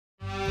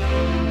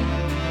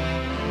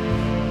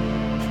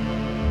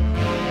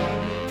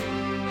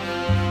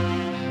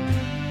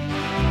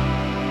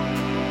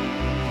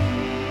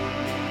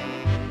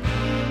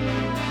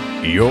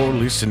You're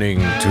listening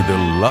to the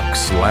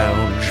Luxe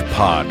Lounge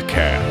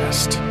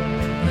podcast,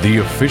 the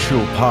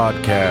official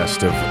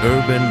podcast of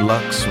Urban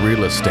Luxe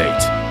Real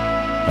Estate.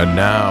 And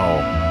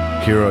now,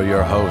 here are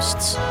your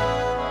hosts,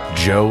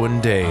 Joe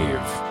and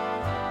Dave.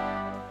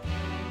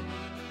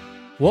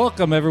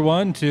 Welcome,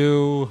 everyone,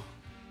 to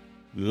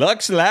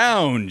Luxe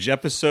Lounge,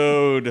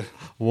 episode...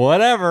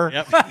 whatever.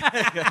 Yep.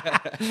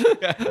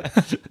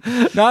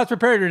 Not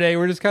prepared today.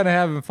 We're just kind of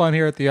having fun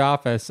here at the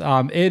office.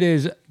 It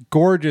is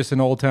gorgeous in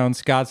Old Town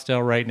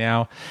Scottsdale right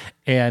now,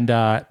 and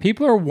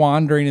people are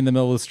wandering in the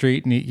middle of the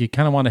street, and you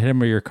kind of want to hit them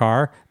with your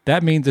car.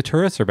 That means the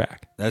tourists are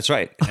back. That's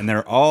right. And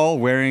they're all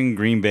wearing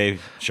Green Bay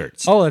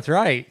shirts. Oh, that's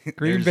right.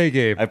 Green Bay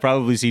game. I've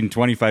probably seen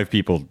 25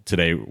 people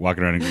today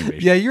walking around in Green Bay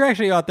shirts. Yeah, you're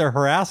actually out there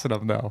harassing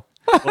them, though.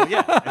 Well,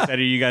 yeah. I said,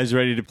 are you guys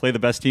ready to play the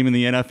best team in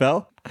the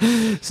NFL?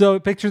 So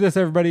picture this,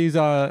 everybody's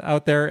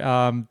out there.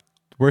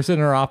 We're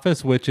sitting in our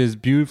office, which is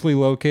beautifully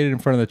located in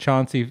front of the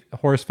Chauncey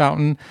Horse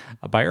Fountain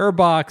by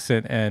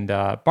Urbox and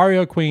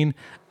Barrio Queen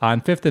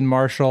on 5th and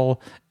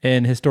Marshall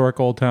in historic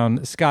Old Town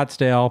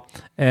Scottsdale.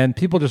 And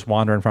people just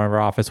wander in front of our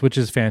office, which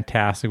is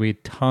fantastic. We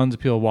had tons of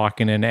people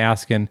walking in,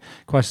 asking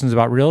questions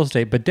about real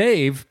estate. But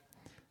Dave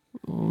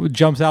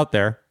jumps out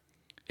there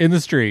in the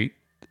street,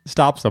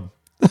 stops them.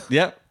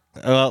 Yep.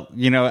 Well,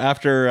 you know,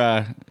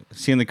 after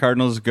seeing the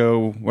Cardinals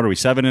go,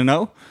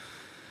 7-0?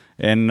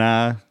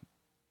 And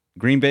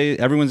Green Bay,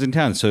 everyone's in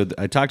town. So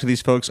I talked to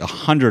these folks.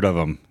 100 of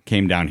them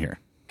came down here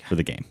for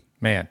the game.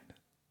 Man,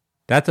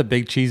 that's a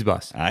big cheese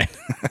bus.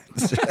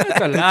 That's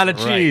a lot of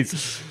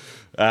cheese.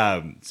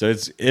 So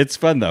it's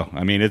fun, though.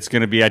 I mean, it's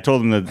going to be, I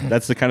told them that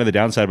that's the kind of the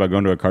downside about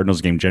going to a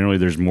Cardinals game. Generally,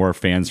 there's more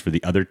fans for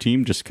the other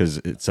team just because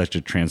it's such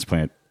a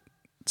transplant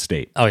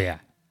state. Oh, yeah.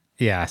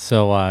 Yeah,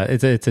 so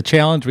it's a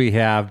challenge we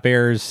have.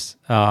 Bears,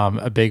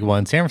 a big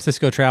one. San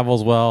Francisco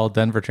travels well.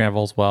 Denver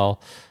travels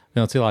well. We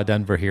don't see a lot of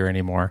Denver here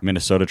anymore.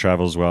 Minnesota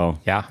travels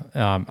well. Yeah,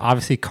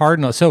 obviously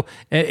Cardinals. So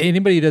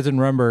anybody who doesn't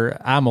remember,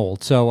 I'm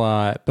old.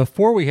 So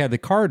before we had the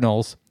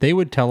Cardinals, they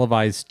would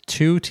televise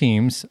two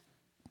teams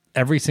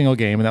every single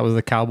game, and that was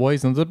the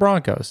Cowboys and the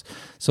Broncos.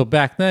 So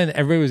back then,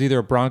 everybody was either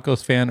a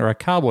Broncos fan or a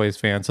Cowboys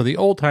fan. So the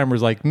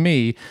old-timers like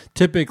me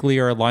typically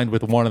are aligned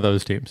with one of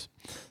those teams.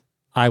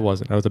 I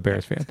wasn't. I was a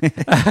Bears fan.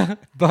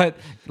 But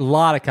a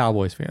lot of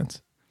Cowboys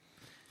fans.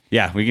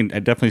 Yeah, I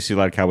definitely see a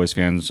lot of Cowboys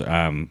fans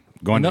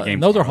going to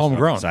games. Those are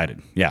homegrown.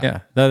 Excited. Yeah. Yeah,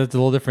 that's a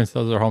little difference.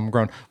 Those are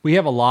homegrown. We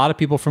have a lot of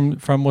people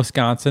from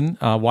Wisconsin.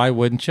 Why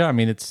wouldn't you? I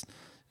mean, it's,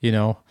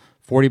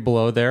 40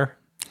 below there.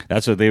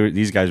 That's what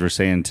these guys were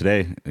saying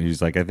today.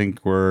 He's like, I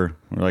think we're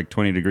like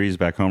 20 degrees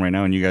back home right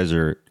now, and you guys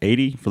are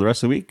 80 for the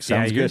rest of the week.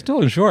 Sounds you're good.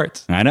 Still in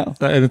shorts. I know.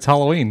 And it's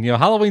Halloween.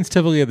 Halloween's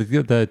typically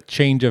the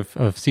change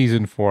of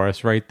season for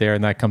us right there,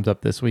 and that comes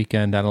up this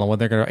weekend. I don't know when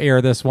they're going to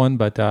air this one,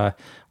 but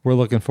we're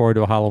looking forward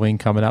to a Halloween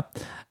coming up.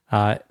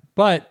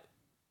 But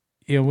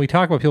when we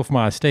talk about people from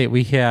out of state,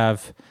 we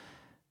have,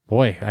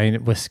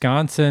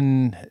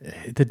 Wisconsin.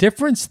 The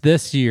difference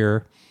this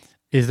year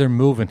is they're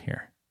moving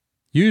here.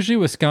 Usually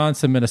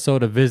Wisconsin,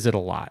 Minnesota visit a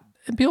lot.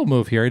 And people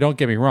move here. Don't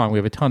get me wrong. We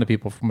have a ton of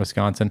people from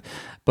Wisconsin.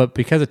 But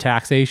because of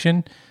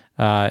taxation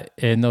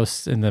in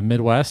the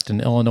Midwest and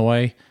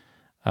Illinois,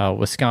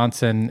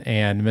 Wisconsin,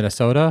 and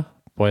Minnesota,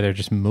 they're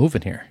just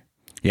moving here.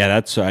 Yeah,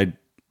 I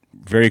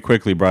very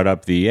quickly brought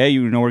up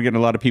we're getting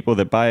a lot of people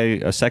that buy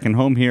a second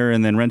home here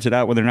and then rent it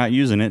out when they're not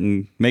using it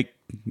and make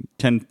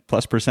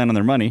 10+% on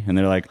their money. And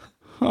they're like,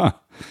 huh.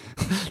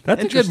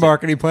 That's a good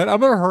marketing plan. I'm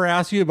going to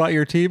harass you about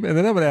your team, and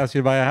then I'm going to ask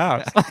you to buy a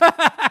house.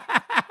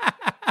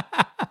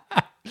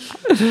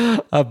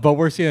 But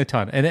we're seeing a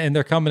ton, and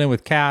they're coming in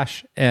with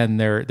cash, and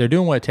they're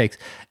doing what it takes.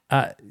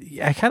 I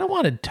kind of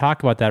want to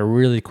talk about that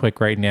really quick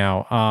right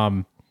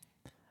now.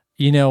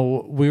 We do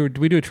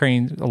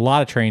a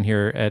lot of train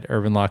here at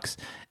Urban Luxe,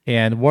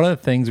 and one of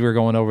the things we were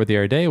going over the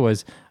other day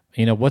was,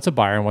 what's a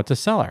buyer and what's a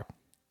seller?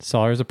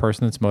 Seller is a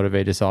person that's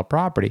motivated to sell a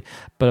property,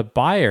 but a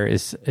buyer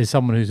is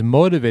someone who's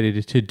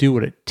motivated to do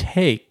what it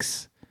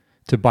takes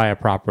to buy a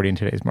property in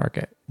today's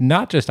market.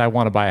 Not just I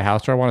want to buy a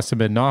house or I want to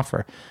submit an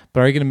offer, but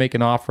are you going to make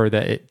an offer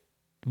that it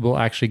will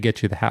actually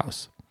get you the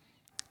house?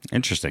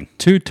 Interesting.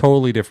 Two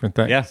totally different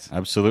things. Yes,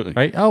 absolutely.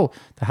 Right? Oh,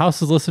 the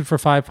house is listed for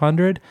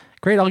 $500.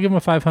 Great, I'll give them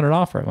a $500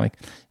 offer. I'm like,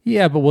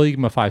 yeah, but will you give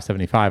them a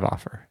 $575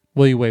 offer?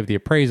 Will you waive the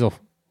appraisal?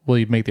 Will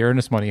you make the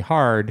earnest money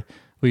hard?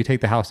 Will you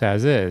take the house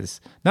as is?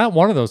 Not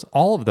one of those,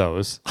 all of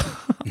those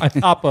on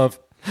top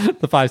of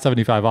the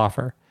 $575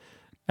 offer.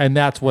 And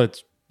that's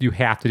what you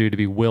have to do to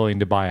be willing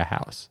to buy a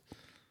house.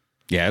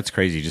 Yeah, it's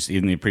crazy. Just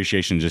even the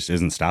appreciation just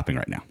isn't stopping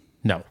right now.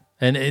 No.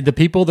 And the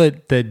people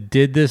that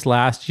did this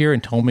last year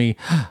and told me,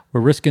 we're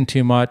risking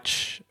too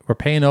much, we're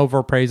paying over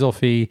appraisal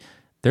fee,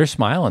 they're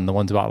smiling, the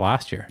ones about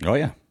last year. Oh,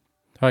 yeah.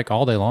 Like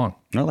all day long.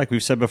 No, like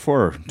we've said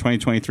before,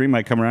 2023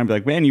 might come around and be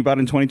like, man, you bought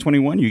in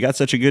 2021. You got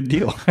such a good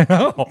deal. I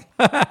know.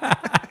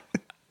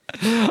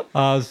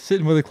 I was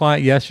sitting with a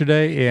client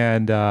yesterday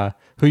and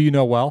who you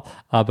know well.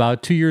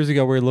 About 2 years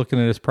ago, we were looking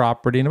at his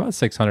property and about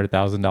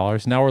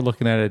 $600,000. Now we're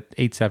looking at it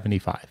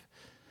 $875,000.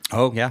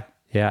 Oh, yeah.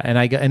 Yeah,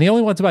 and he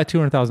only wants about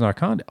 $200,000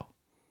 condo.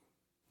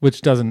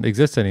 which doesn't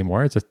exist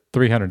anymore. It's a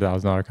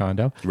 $300,000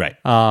 condo. Right.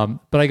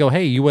 But I go,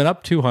 hey, you went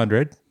up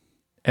 200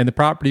 and the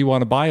property you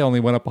want to buy only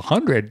went up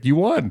 100. You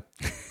won.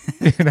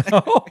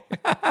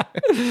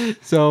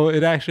 So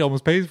it actually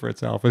almost pays for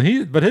itself. But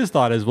his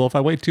thought is, well, if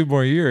I wait 2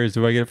 more years,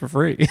 do I get it for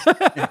free?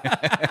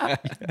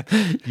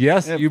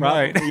 Yes, you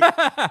might.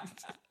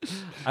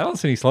 I don't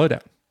see any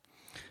slowdown.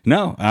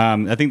 No,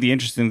 I think the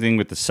interesting thing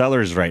with the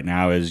sellers right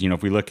now is,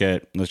 if we look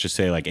at, let's just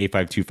say like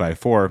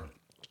 85254,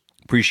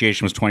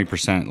 appreciation was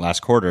 20%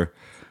 last quarter,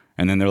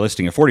 and then they're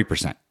listing at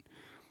 40%.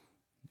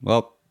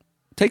 Well,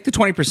 take the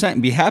 20%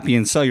 and be happy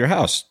and sell your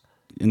house.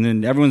 And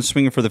then everyone's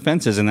swinging for the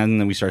fences, and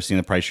then we start seeing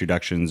the price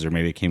reductions, or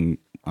maybe it came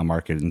on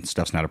market and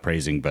stuff's not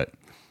appraising, but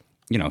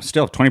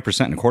still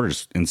 20% in a quarter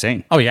is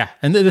insane. Oh yeah,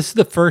 and this is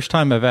the first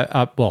time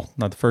well,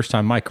 not the first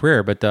time in my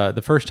career, but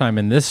the first time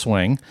in this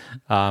swing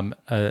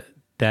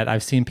that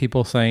I've seen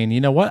people saying,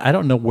 you know what, I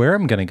don't know where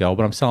I'm going to go,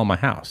 but I'm selling my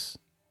house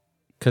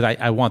because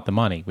I want the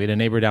money. We had a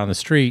neighbor down the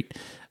street.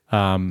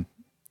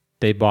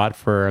 They bought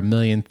for $1.3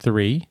 million.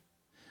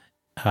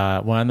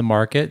 Went on the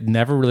market,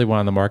 never really went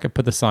on the market,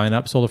 put the sign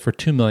up, sold it for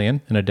 $2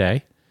 million in a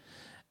day.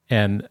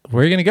 And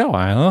where are you going to go?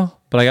 I don't know,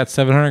 but I got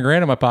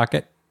 $700,000 in my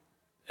pocket.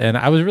 And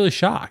I was really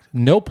shocked.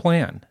 No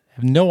plan.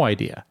 Have no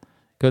idea.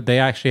 They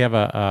actually have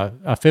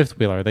a fifth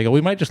wheeler. They go,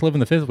 we might just live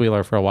in the fifth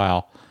wheeler for a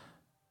while.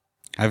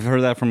 I've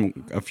heard that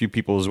from a few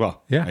people as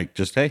well. Yeah. Like,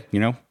 just, hey,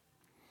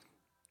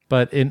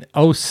 But in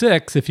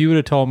 2006, if you would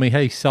have told me,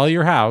 hey, sell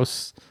your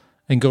house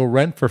and go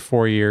rent for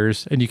 4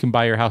 years and you can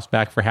buy your house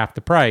back for half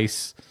the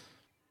price,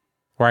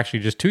 or actually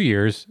just 2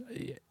 years,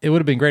 it would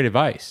have been great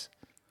advice.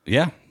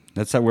 Yeah.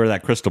 That's where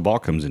that crystal ball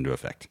comes into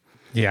effect.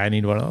 Yeah, I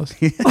need one of those.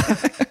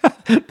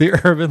 The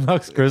Urban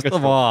Lux crystal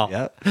ball.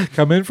 Yep.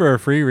 Come in for a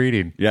free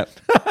reading. Yep.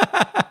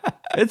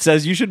 It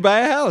says you should buy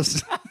a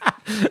house.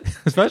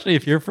 Especially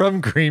if you're from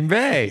Green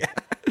Bay.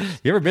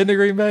 You ever been to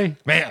Green Bay?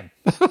 Man.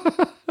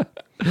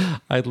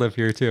 I'd live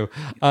here too.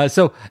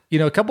 So,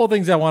 a couple of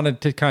things I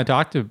wanted to kind of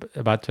talk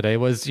about today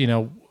was,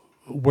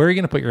 where are you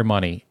going to put your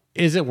money?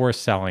 Is it worth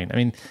selling? I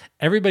mean,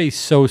 everybody's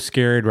so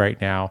scared right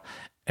now.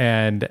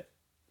 And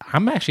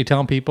I'm actually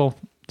telling people,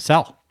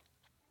 sell.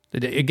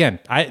 Again,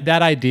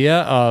 that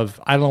idea of,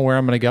 I don't know where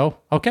I'm going to go.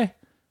 Okay.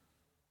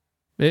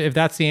 If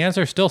that's the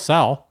answer, still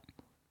sell.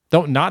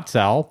 Don't not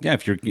sell. Yeah,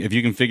 if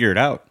you can figure it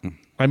out.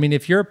 I mean,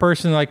 if you're a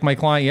person like my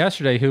client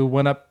yesterday who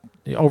went up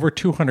over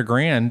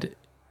 $200,000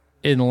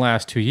 in the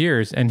last 2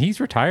 years, and he's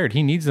retired,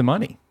 he needs the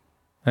money.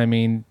 I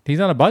mean, he's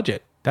on a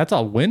budget. That's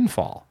a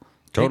windfall.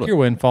 Totally. Take your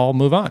windfall,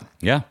 move on.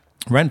 Yeah.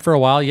 Rent for a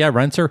while. Yeah,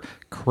 rents are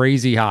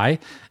crazy high.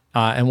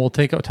 And we'll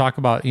talk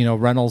about,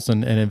 rentals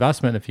and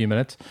investment in a few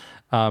minutes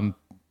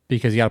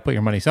because you got to put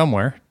your money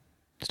somewhere.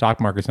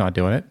 Stock market's not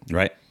doing it.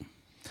 Right.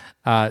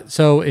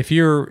 So if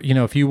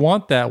if you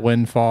want that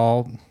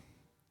windfall,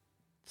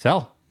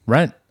 sell,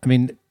 rent. I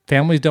mean,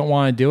 families don't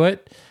want to do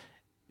it.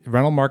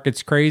 Rental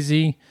market's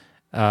crazy.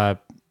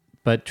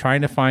 But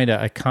trying to find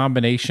a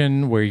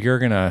combination where you're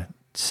going to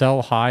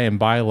sell high and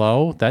buy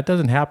low, that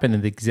doesn't happen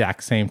at the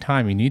exact same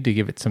time. You need to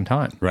give it some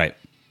time. Right.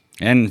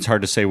 And it's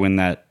hard to say when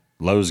that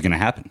low is going to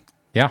happen.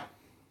 Yeah.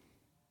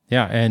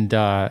 Yeah. And,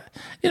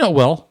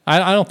 well,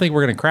 I don't think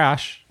we're going to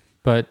crash,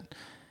 but,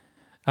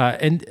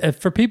 and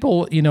for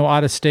people,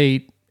 out of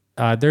state,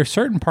 there are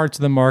certain parts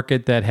of the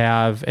market that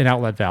have an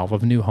outlet valve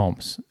of new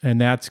homes.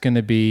 And that's going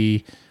to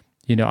be,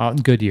 out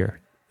in Goodyear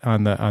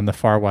on the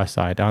far west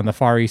side. On the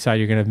far east side,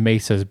 you're going to have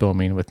Mesa's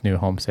booming with new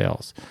home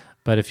sales.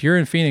 But if you're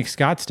in Phoenix,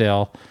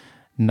 Scottsdale,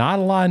 not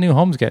a lot of new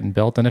homes getting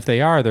built. And if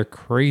they are, they're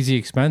crazy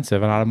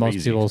expensive. And out of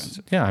most people's,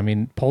 expensive. Yeah, I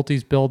mean,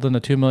 Pulte's building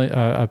a $2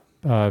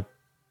 million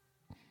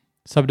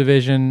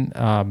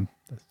subdivision,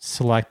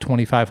 select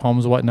 25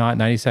 homes, whatnot,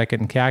 92nd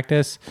and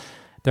Cactus.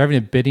 They're having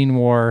a bidding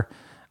war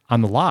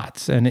on the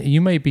lots. And you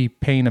may be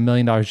paying $1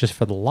 million just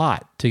for the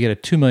lot to get a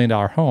 $2 million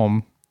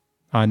home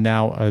on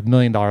now a $1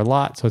 million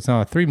lot. So it's now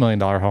a $3 million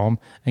home.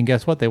 And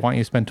guess what? They want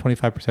you to spend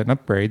 25%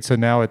 upgrade. So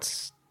now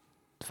it's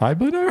 $5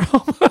 million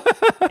home.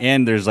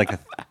 And there's like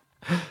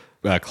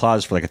a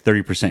clause for like a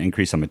 30%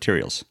 increase on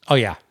materials. Oh,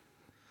 yeah.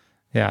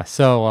 Yeah.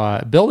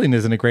 So building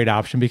isn't a great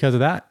option because of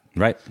that.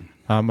 Right.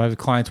 I have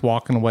clients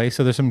walking away.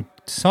 So there's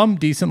some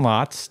decent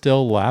lots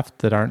still left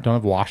that don't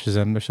have washes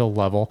in them. They're still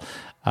level.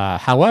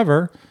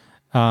 However,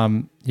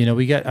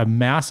 we get a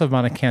massive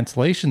amount of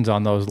cancellations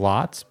on those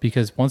lots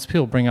because once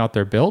people bring out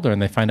their builder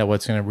and they find out what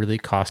it's going to really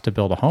cost to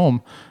build a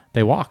home,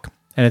 they walk.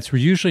 And it's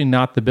usually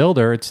not the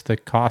builder, it's the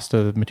cost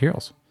of the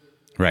materials.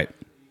 Right.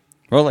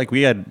 Well, like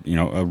we had,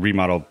 a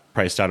remodel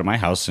priced out of my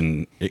house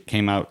and it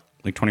came out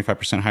like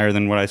 25% higher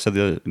than what I said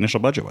the initial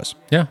budget was.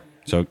 Yeah.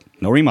 So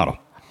no remodel.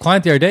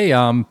 Client the other day,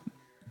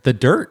 the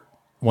dirt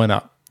went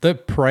up. The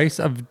price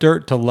of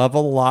dirt to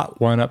level a lot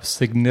went up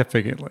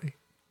significantly.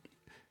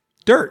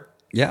 Dirt.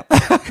 Yeah.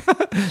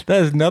 That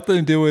has nothing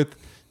to do with,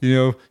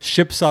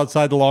 ships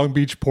outside the Long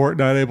Beach port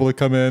not able to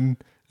come in.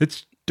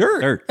 It's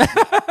dirt.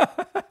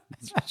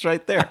 It's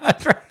right there.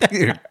 That's right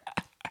there.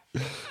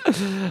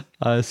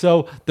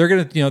 So they're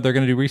gonna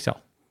do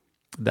resale.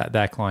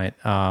 That client.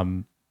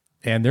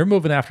 And they're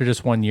moving after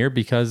just 1 year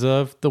because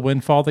of the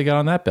windfall they got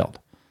on that build.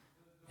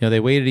 They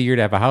waited a year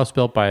to have a house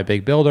built by a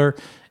big builder.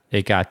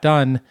 It got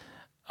done.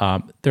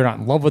 They're not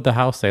in love with the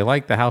house. They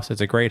like the house.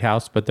 It's a great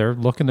house, but they're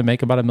looking to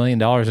make about $1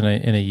 million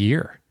in a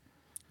year.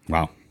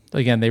 Wow.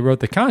 Again, they wrote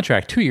the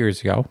contract 2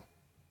 years ago.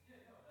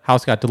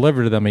 House got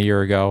delivered to them a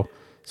year ago.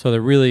 So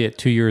they're really at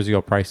 2 years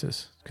ago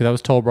prices. Because that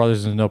was Toll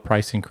Brothers, there's no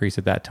price increase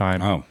at that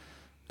time. Oh,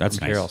 that's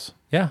materials.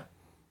 Nice. Yeah.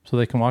 So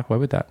they can walk away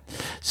with that.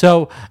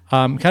 So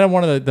kind of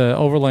one of the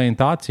overlaying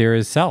thoughts here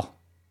is sell.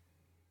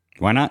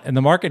 Why not? And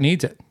the market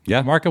needs it.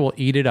 Yeah. The market will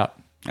eat it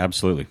up.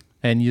 Absolutely.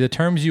 And the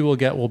terms you will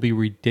get will be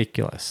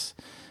ridiculous.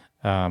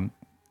 And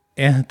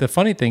the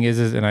funny thing is,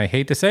 and I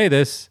hate to say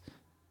this,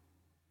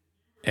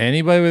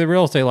 anybody with a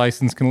real estate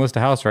license can list a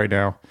house right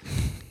now.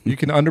 You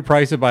can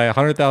underprice it by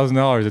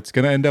 $100,000. It's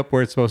going to end up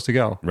where it's supposed to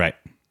go. Right.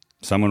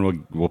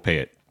 Someone will pay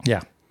it.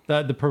 Yeah.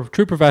 The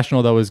true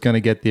professional, though, is going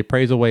to get the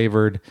appraisal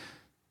wavered.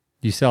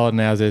 You sell it in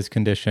as-is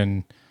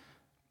condition.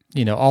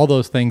 All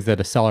those things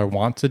that a seller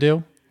wants to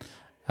do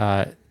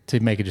to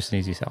make it just an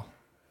easy sell.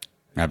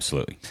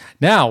 Absolutely.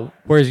 Now,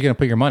 where's you going to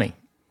put your money?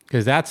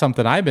 Because that's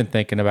something I've been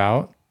thinking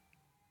about.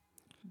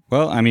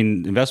 Well, I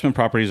mean, investment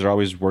properties are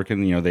always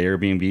working. The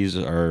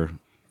Airbnbs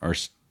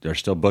are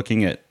still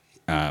booking at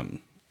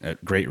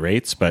great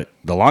rates, but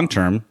the long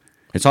term,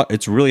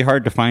 it's really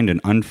hard to find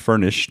an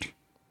unfurnished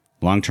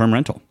long-term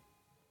rental.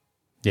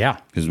 Yeah,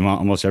 because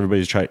almost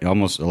everybody's tried.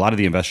 Almost a lot of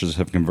the investors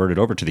have converted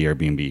over to the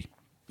Airbnb,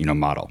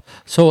 model.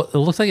 So it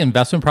looks like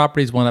investment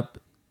properties went up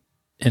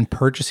in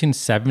purchasing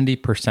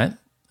 70%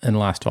 in the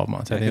last 12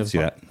 months. I think can see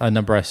that. A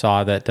number I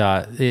saw that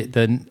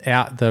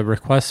the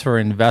requests for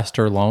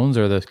investor loans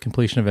or the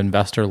completion of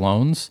investor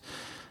loans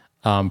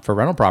for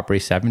rental property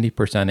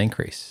 70%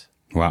 increase.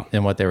 Wow,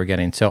 in what they were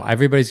getting. So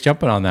everybody's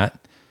jumping on that.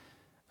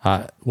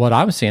 What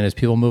I'm seeing is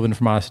people moving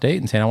from out of state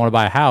and saying, I want to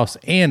buy a house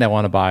and I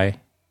want to buy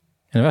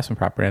an investment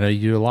property. I know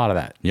you do a lot of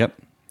that. Yep.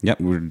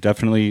 We're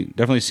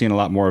definitely seeing a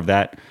lot more of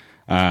that.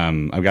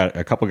 I've got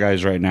a couple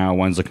guys right now.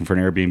 One's looking for an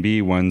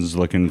Airbnb. One's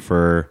looking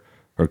for,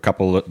 or a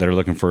couple that are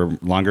looking for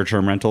longer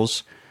term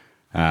rentals.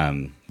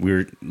 We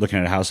were looking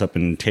at a house up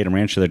in Tatum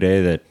Ranch the other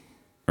day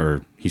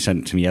or he sent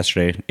it to me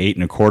yesterday,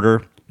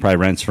 8.25, probably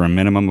rents for a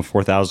minimum of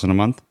 $4,000 a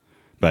month.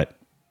 But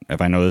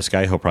if I know this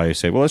guy, he'll probably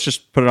say, well, let's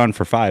just put it on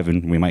for $5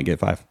 and we might get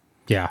 $5.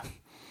 Yeah.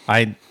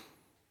 I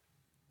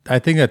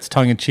think that's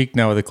tongue in cheek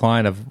now with a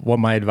client of what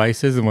my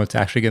advice is and what's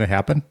actually going to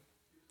happen.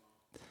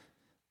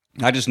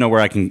 I just know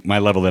where my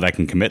level that I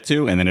can commit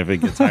to. And then if it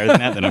gets higher than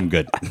that, then I'm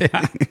good.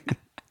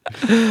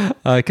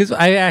 Because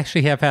I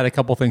actually have had a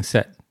couple things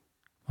sit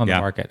on the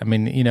market. I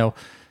mean,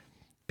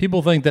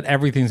 people think that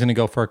everything's going to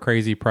go for a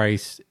crazy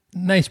price.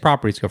 Nice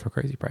properties go for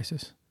crazy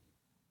prices.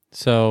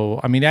 So,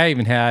 I mean, I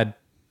even had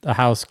a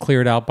house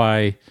cleared out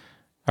by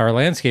our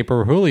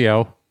landscaper,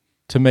 Julio,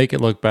 to make it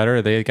look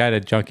better. They got a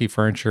junky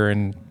furniture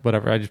and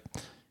whatever. I just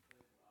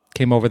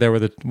came over there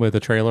with a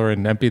trailer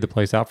and emptied the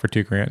place out for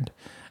 $2,000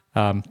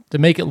 to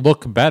make it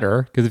look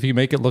better. Because if you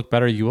make it look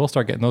better, you will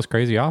start getting those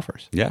crazy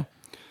offers. Yeah,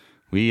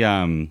 we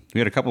had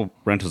a couple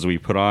rentals that we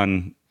put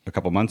on a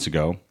couple months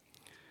ago,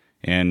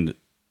 and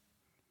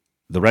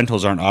the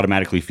rentals aren't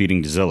automatically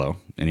feeding to Zillow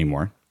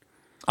anymore.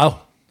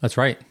 Oh, that's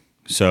right.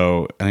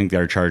 So I think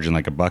they're charging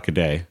like $1 a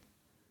day.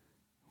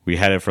 We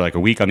had it for like a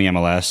week on the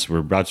MLS. We're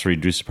about to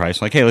reduce the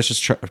price. Like, hey, let's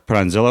just put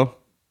on Zillow.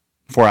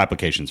 4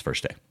 applications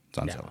first day. It's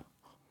on Zillow.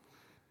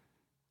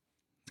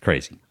 It's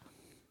crazy.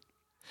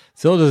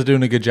 Zillow's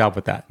doing a good job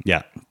with that.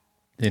 Yeah.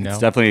 It's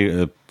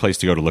definitely a place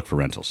to go to look for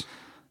rentals.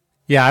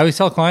 Yeah, I always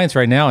tell clients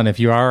right now, and if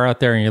you are out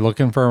there and you're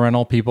looking for a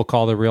rental, people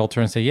call the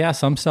realtor and say, yeah,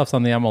 some stuff's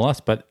on the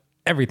MLS, but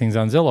everything's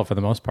on Zillow for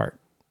the most part.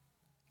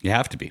 You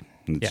have to be.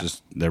 It's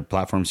just their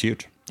platform's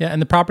huge. Yeah,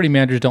 and the property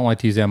managers don't like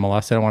to use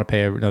MLS. They don't want to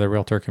pay another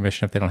realtor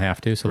commission if they don't have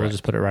to, so they'll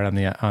just put it right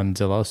on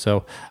Zillow.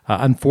 So,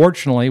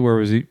 unfortunately,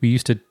 we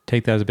used to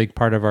take that as a big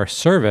part of our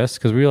service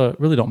because we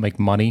really don't make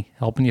money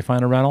helping you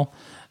find a rental.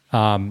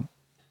 Now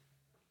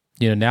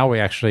we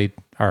actually,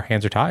 our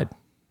hands are tied.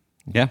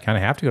 Yeah. Kind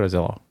of have to go to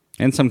Zillow.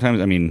 And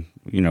sometimes, I mean,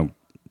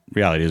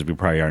 reality is we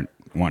probably aren't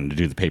wanting to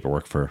do the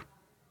paperwork for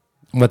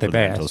what they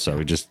pay us. So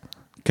we just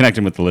connect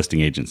them with the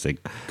listing agents. They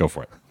go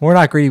for it. We're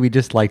not greedy. We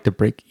just like to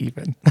break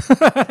even.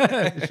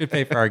 Should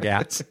pay for our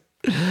gas.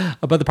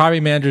 But the property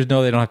managers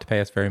know they don't have to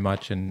pay us very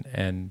much,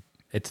 and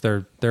it's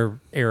their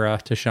era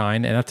to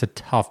shine. And that's a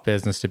tough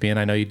business to be in.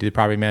 I know you do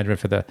property management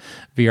for the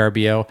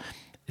VRBO.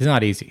 It's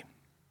not easy.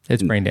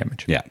 It's brain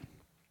damage. Yeah.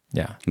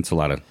 Yeah. It's a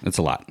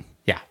lot.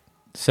 Yeah.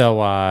 So,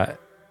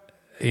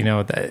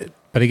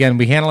 but again,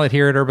 we handle it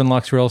here at Urban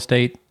Luxe Real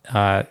Estate.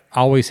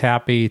 Always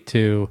happy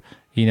to,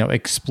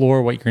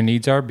 explore what your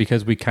needs are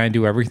because we kind of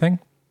do everything.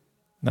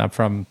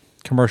 From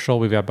commercial,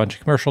 we've got a bunch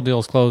of commercial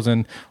deals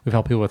closing. We've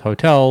helped people with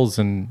hotels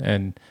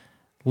and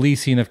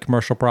leasing of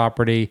commercial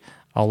property,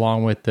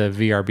 along with the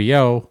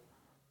VRBO.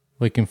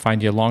 We can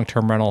find you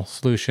long-term rental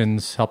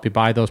solutions, help you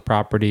buy those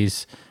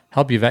properties,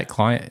 help you vet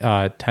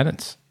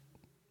tenants.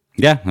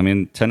 Yeah, I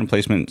mean, tenant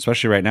placement,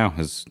 especially right now,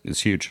 is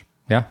huge.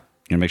 Yeah.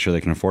 You make sure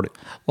they can afford it.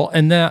 Well,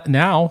 and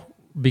now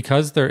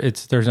because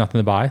there's nothing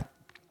to buy,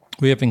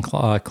 We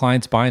have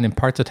clients buying in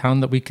parts of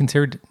town that we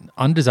considered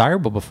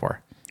undesirable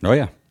before Oh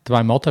yeah. to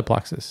buy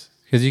multiplexes,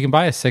 because you can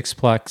buy a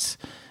sixplex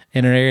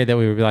in an area that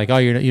we would be like, oh,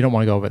 you don't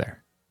want to go over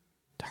there.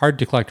 It's hard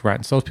to collect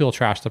rent. So those people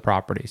trash the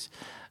properties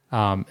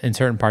in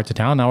certain parts of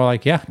town. Now we're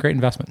like, yeah, great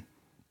investment.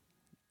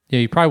 Yeah,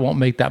 you probably won't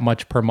make that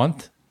much per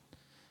month.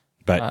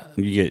 But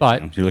you're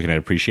looking at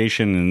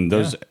appreciation, and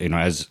those,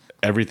 as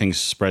everything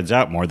spreads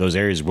out more, those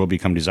areas will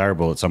become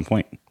desirable at some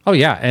point. Oh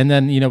yeah, and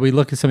then we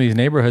look at some of these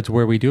neighborhoods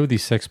where we do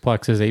these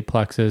sixplexes,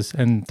 eightplexes,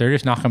 and they're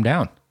just knock them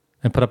down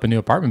and put up a new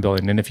apartment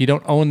building. And if you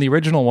don't own the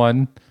original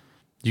one,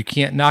 you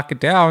can't knock it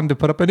down to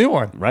put up a new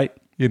one. Right.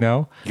 You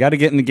got to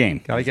get in the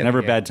game. It's never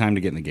a bad time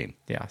to get in the game.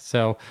 Yeah.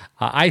 So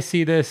I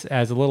see this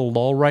as a little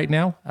lull right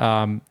now.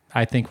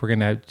 I think we're going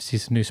to see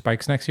some new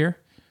spikes next year.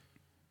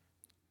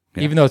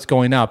 Yeah. Even though it's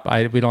going up,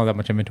 we don't have that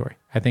much inventory.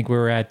 I think we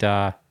were at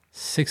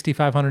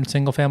 6,500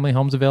 single-family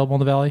homes available in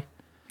the Valley.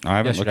 I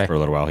haven't looked for a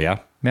little while, yeah.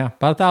 Yeah,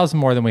 about 1,000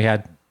 more than we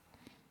had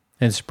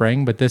in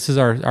spring, but this is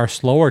our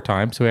slower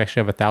time, so we actually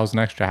have 1,000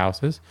 extra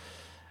houses.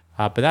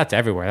 But that's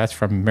everywhere. That's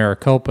from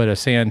Maricopa to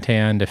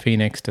Santan to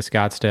Phoenix to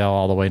Scottsdale,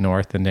 all the way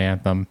north into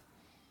Anthem.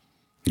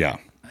 Yeah.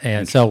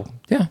 And so,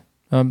 yeah,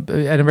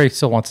 everybody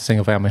still wants a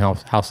single-family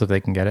house if they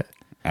can get it.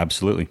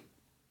 Absolutely.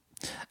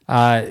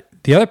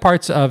 The other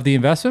parts of the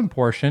investment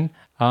portion,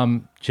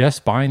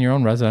 just buying your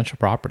own residential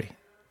property.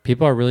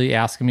 People are really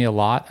asking me a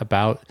lot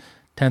about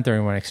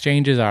 1031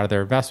 exchanges out of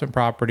their investment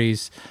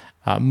properties,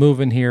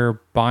 moving here,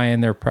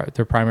 buying their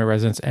primary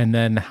residence, and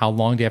then how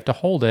long do you have to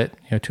hold it?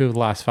 2 of the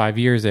last 5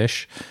 years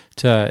ish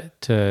to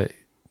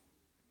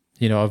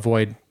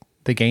avoid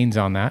the gains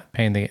on that,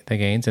 paying the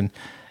gains. And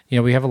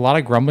we have a lot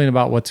of grumbling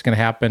about what's going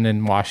to happen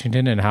in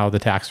Washington and how the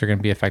taxes are going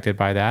to be affected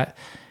by that.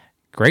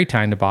 Great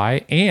time to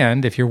buy.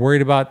 And if you're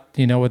worried about,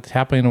 what's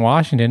happening in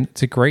Washington,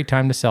 it's a great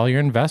time to sell your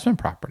investment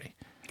property.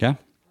 Yeah.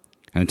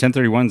 And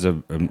 1031 is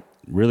a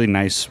really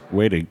nice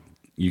way to,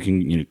 you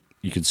can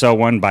sell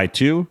one, buy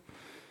two.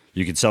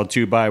 You could sell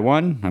two, buy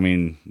one. I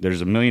mean,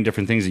 there's a million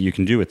different things that you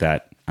can do with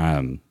that.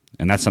 And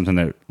that's something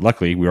that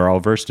luckily we are all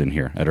versed in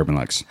here at Urban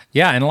Lux.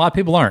 Yeah. And a lot of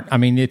people aren't. I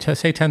mean, you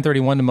say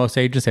 1031 to most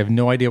agents, they have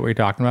no idea what you're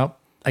talking about.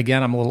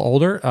 Again, I'm a little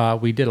older.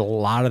 We did a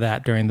lot of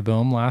that during the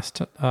boom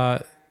last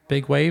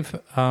big wave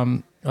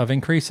of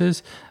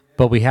increases,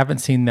 but we haven't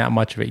seen that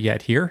much of it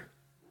yet here.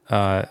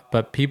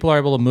 But people are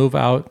able to move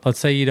out. Let's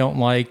say you don't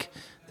like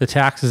the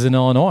taxes in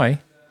Illinois.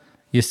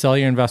 You sell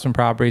your investment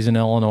properties in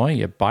Illinois.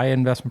 You buy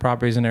investment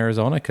properties in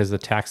Arizona because the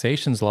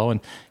taxation's low. And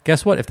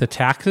guess what? If the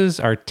taxes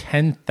are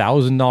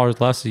 $10,000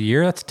 less a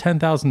year, that's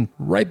 $10,000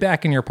 right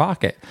back in your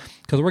pocket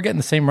because we're getting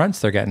the same rents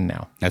they're getting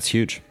now. That's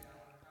huge.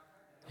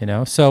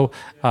 So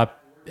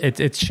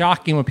it's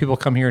shocking when people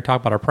come here and talk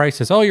about our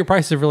prices. Oh, your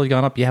prices have really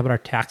gone up. Yeah, but our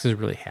taxes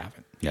really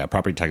haven't. Yeah,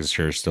 property taxes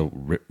here are still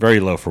very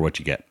low for what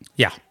you get.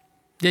 Yeah.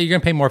 Yeah, you're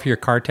going to pay more for your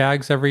car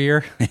tags every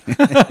year.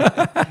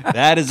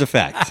 That is a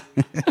fact.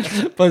 But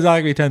it's not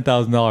going to be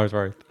 $10,000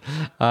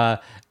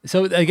 worth.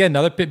 So again,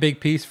 another big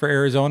piece for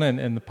Arizona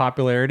and the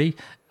popularity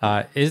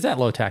is that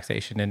low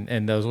taxation.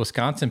 And those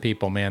Wisconsin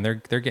people, man,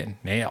 they're getting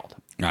nailed.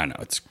 I know.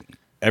 It's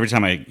every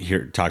time I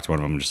talk to one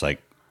of them, I'm just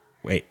like,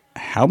 wait,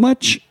 how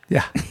much?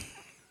 Yeah.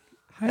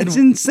 It's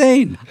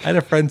insane. I had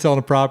a friend selling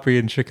a property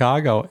in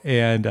Chicago,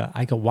 and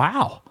I go,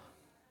 wow.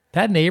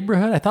 That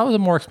neighborhood, I thought it was a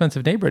more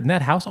expensive neighborhood. And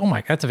that house, oh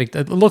my God,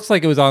 it looks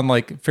like it was on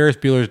like Ferris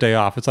Bueller's Day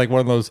Off. It's like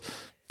one of those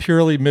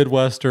purely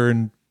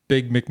Midwestern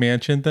big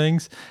McMansion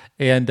things.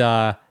 And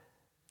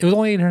it was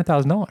only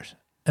 $800,000.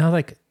 And I was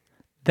like,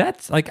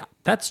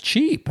 that's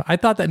cheap. I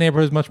thought that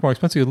neighborhood was much more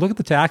expensive. Look at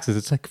the taxes.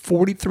 It's like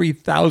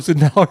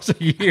 $43,000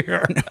 a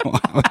year.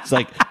 It's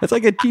like, that's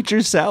like a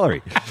teacher's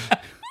salary.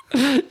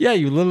 Yeah,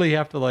 you literally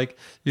have to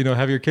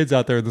have your kids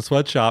out there in the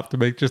sweatshop to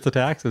make just the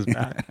taxes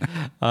back.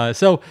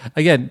 So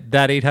again,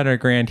 that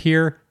 $800,000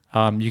 here,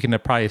 you can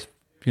probably,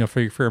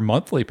 for your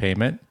monthly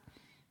payment.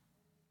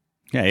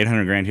 Yeah,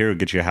 $800,000 here will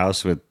get you a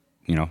house with,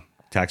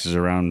 taxes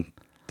around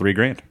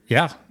 $3,000.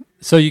 Yeah,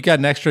 so you got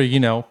an extra,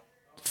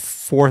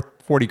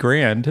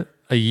 $40,000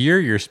 a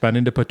year you're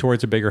spending to put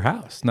towards a bigger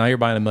house. Now you're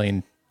buying $1.2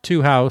 million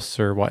house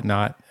or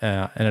whatnot,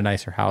 and a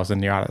nicer house,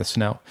 and you're out of the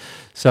snow.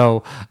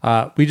 So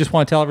we just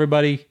want to tell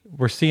everybody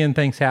we're seeing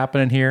things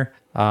happening here.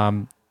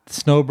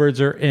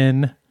 Snowbirds are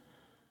in.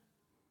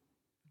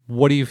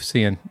 What are you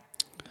seeing?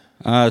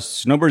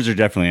 Snowbirds are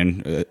definitely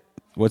in.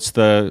 What's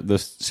the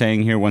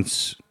saying here?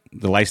 Once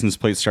the license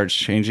plate starts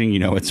changing,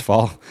 it's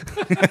fall.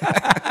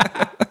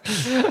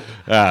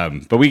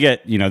 But we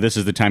get, this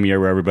is the time of year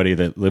where everybody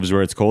that lives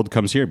where it's cold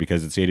comes here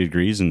because it's 80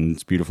 degrees and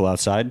it's beautiful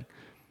outside.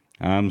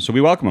 So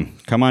we welcome them.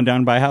 Come on down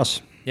and buy a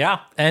house. Yeah.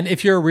 And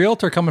if you're a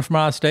realtor coming from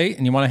out of state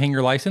and you want to hang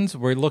your license,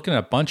 we're looking at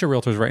a bunch of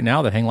realtors right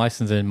now that hang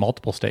license in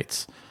multiple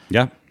states.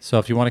 Yeah. So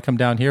if you want to come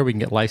down here, we can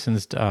get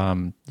licensed. You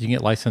can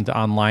get licensed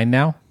online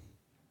now.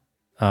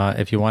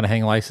 If you want to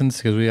hang license,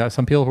 because we got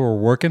some people who are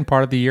working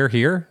part of the year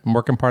here and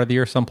working part of the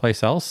year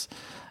someplace else.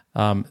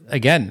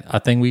 Again, a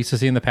thing we used to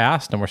see in the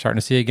past and we're starting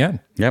to see again.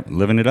 Yep.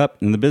 Living it up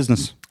in the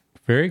business.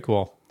 Very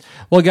cool.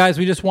 Well, guys,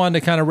 we just wanted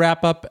to kind of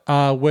wrap up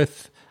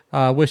with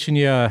Wishing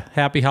you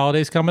happy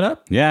holidays coming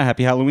up. Yeah,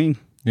 happy Halloween.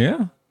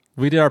 Yeah.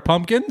 We did our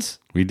pumpkins.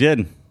 We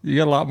did. You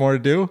got a lot more to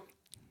do.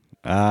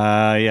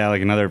 Yeah,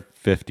 like another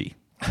 50.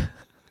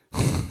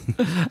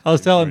 I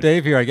was telling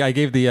Dave here, I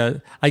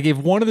gave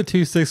one of the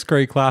 2 6th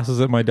grade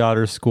classes at my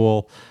daughter's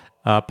school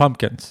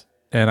pumpkins.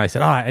 And I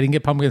said, I didn't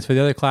get pumpkins for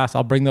the other class.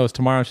 I'll bring those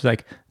tomorrow. And she's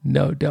like,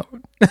 no,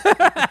 don't.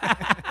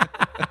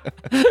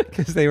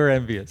 Because they were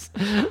envious.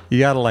 You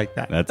got to like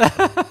that. That's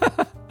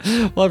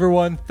Well,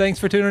 everyone, thanks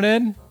for tuning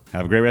in.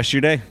 Have a great rest of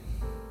your day.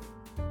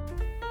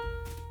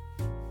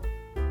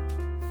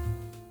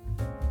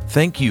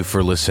 Thank you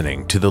for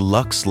listening to the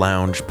Luxe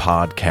Lounge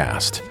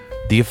podcast,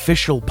 the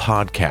official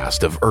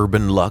podcast of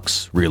Urban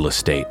Luxe Real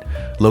Estate,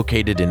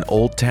 located in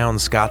Old Town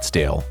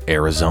Scottsdale,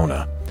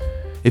 Arizona.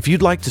 If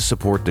you'd like to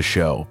support the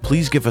show,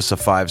 please give us a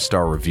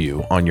 5-star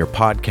review on your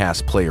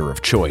podcast player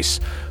of choice,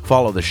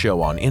 follow the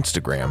show on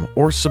Instagram,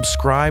 or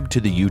subscribe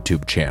to the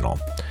YouTube channel.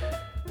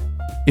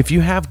 If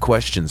you have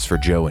questions for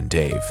Joe and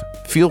Dave,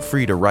 feel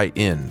free to write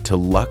in to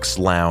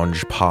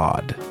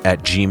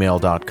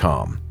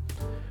luxloungepod@gmail.com.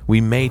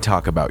 We may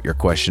talk about your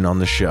question on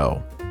the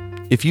show.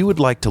 If you would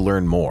like to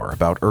learn more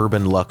about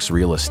Urban Luxe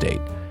Real Estate,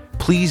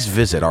 please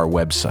visit our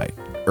website,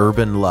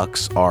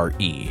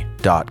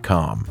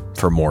 urbanluxre.com,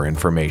 for more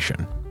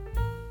information.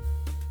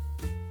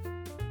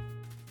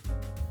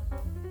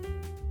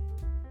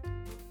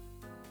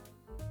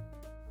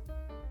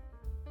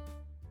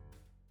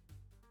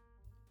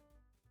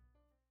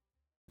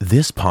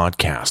 This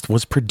podcast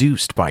was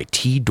produced by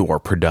T-Door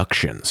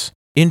Productions.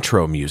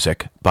 Intro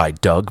music by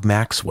Doug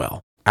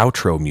Maxwell.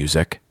 Outro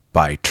music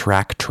by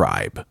Track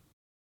Tribe.